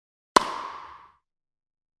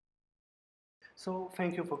So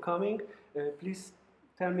thank you for coming. Please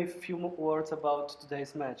tell me a few more words about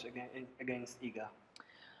today's match against Iga.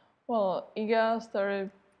 Well, Iga started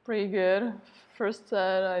pretty good. First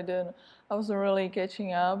set, I wasn't really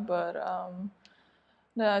catching up, but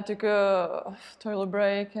then I took a toilet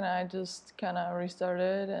break and I just kind of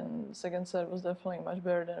restarted. And the second set was definitely much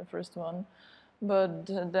better than the first one. But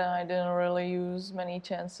then I didn't really use many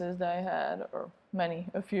chances that I had, or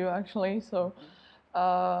a few actually. So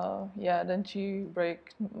yeah, then she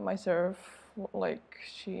broke my serve like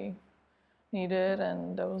she needed,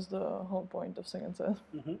 and that was the whole point of second set.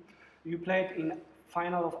 You played in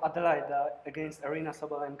final of Adelaide against Arina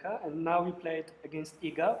Sabalenka, and now you played against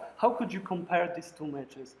Iga. How could you compare these two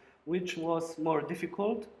matches? Which was more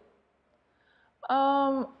difficult?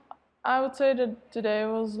 I would say that today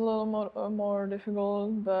was a little more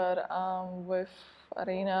difficult, but with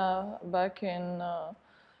Arena back in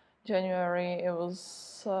January, it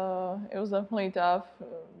was definitely tough.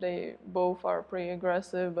 They both are pretty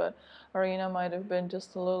aggressive, but Arena might have been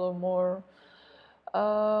just a little more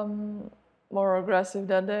aggressive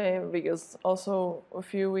that day, because also a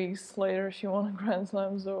few weeks later she won a Grand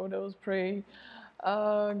Slam, so that was pretty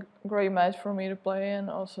great match for me to play. And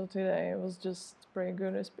also today it was just pretty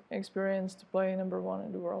good experience to play #1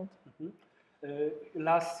 in the world.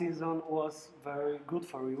 Last season was very good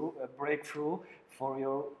for you, a breakthrough for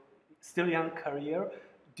your still young career.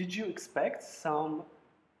 Did you expect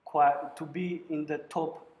to be in the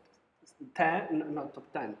top 10, not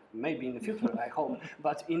top 10, maybe in the future, I hope,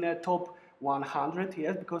 but in the top 100,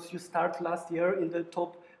 yes, because you started last year in the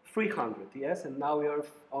top 300, yes, and now you're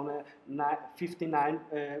on a 59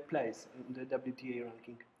 place in the WTA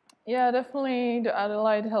ranking. Yeah, definitely the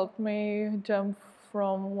Adelaide helped me jump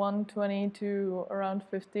from 120 to around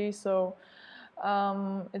 50, so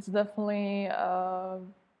it's definitely a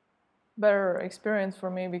better experience for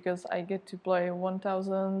me because I get to play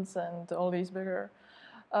 1000s and all these bigger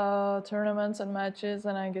tournaments and matches,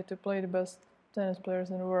 and I get to play the best tennis players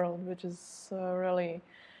in the world, which is really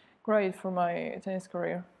great for my tennis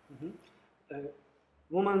career.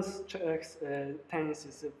 Women's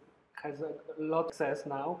tennis has a lot of success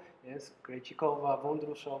now. Yes, Krejcikova,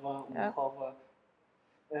 Vondrushova, Muchova.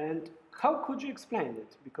 And how could you explain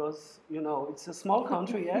it? Because it's a small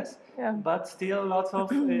country, yes, yeah, but still lots of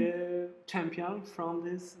champions from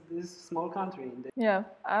this small country. Yeah,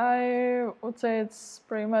 I would say it's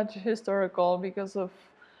pretty much historical because of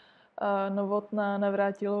Novotná,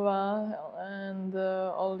 Navrátilová, and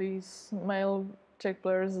all these male Czech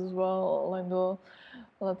players as well, Lendl,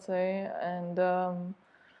 let's say, and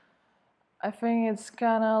I think it's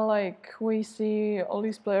kind of like we see all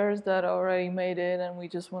these players that already made it and we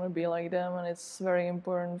just want to be like them, and it's very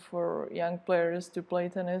important for young players to play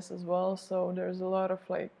tennis as well. So there's a lot of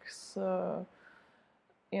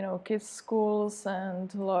kids schools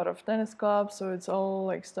and a lot of tennis clubs, so it's all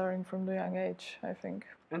like starting from the young age, I think.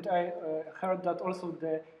 And I heard that also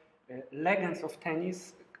the legends of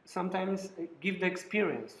tennis sometimes give the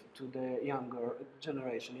experience to the younger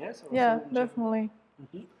generation, yes? Yeah, definitely.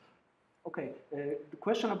 Okay, the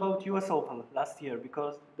question about US Open last year,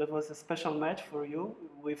 because that was a special match for you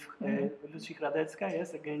with Lucy Hradecka,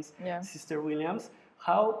 yes, against Sister Williams.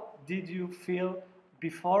 How did you feel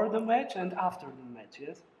before the match and after the match,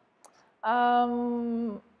 yes?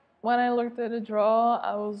 When I looked at the draw,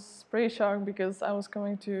 I was pretty shocked because I was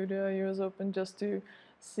coming to the US Open just to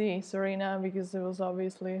see Serena, because it was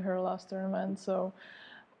obviously her last tournament. So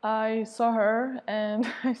I saw her, and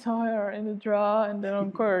I saw her in the draw and then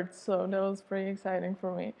on court, so that was pretty exciting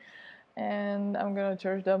for me. And I'm gonna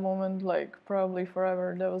cherish that moment like probably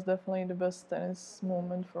forever. That was definitely the best tennis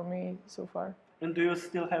moment for me so far. And do you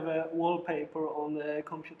still have a wallpaper on the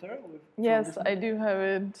computer? Yes, I do have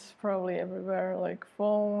it probably everywhere, like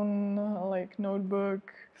phone, like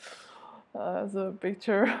notebook, as a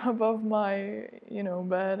picture above my,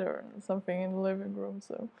 bed or something in the living room.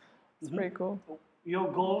 So it's pretty cool.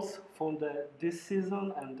 Your goals for this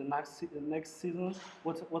season and the next season,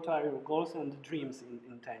 what are your goals and dreams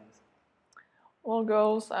in tennis? Well,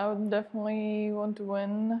 goals, I would definitely want to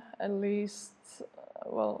win at least,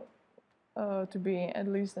 to be at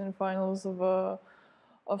least in finals of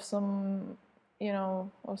some,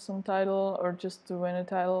 of some title, or just to win a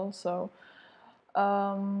title. So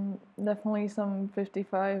definitely some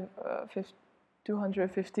 250k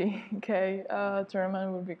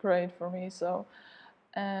tournament would be great for me. So,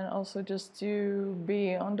 and also just to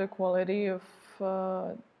be on the quality of,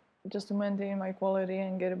 just to maintain my quality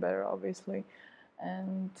and get it better, obviously,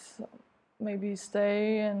 and maybe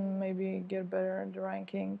stay and maybe get better in the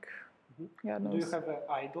ranking. Do you have an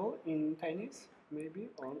idol in tennis, maybe,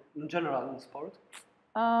 or in general in sport?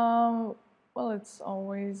 Well, it's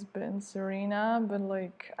always been Serena, but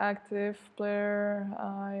like active player,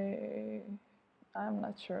 I'm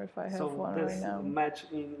not sure if I have So one right this now. match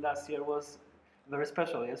in last year was very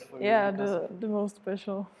special, yes, for you. Yeah, Because the most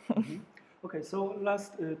special. Okay, so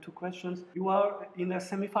last two questions. You are in a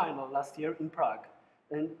semi-final last year in Prague,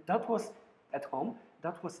 and that was at home.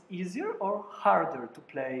 That was easier or harder to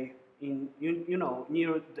play in you know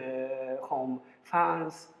near the home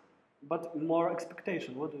fans, but more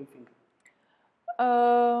expectation. What do you think?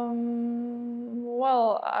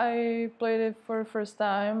 Well, I played it for the first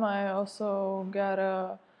time. I also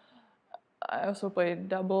played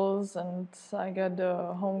doubles, and I got the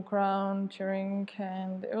home crown cheering,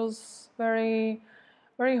 and it was very,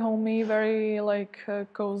 very homey, very like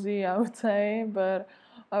cozy, I would say. But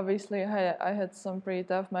obviously, I had some pretty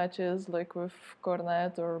tough matches, like with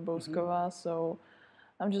Cornet or Boskova. So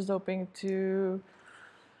I'm just hoping to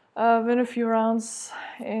win a few rounds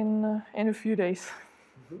in a few days.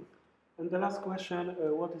 And the last question: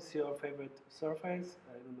 what is your favorite surface?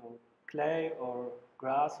 I don't know, clay or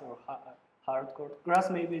grass or hard court. Grass,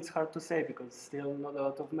 maybe it's hard to say because still not a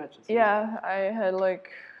lot of matches. Yes? Yeah, I had like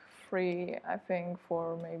three, I think,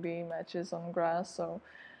 four maybe matches on grass. So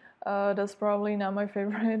that's probably not my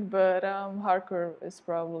favorite, but hardcore is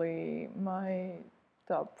probably my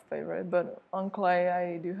top favorite. But on clay,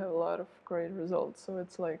 I do have a lot of great results, so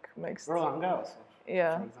it's like mixed. Roland Garros,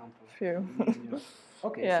 Yeah, for example. few.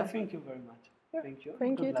 Okay, so Yeah. thank you very much. Yeah. Thank you.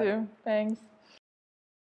 Thank Good you luck. too. Thanks.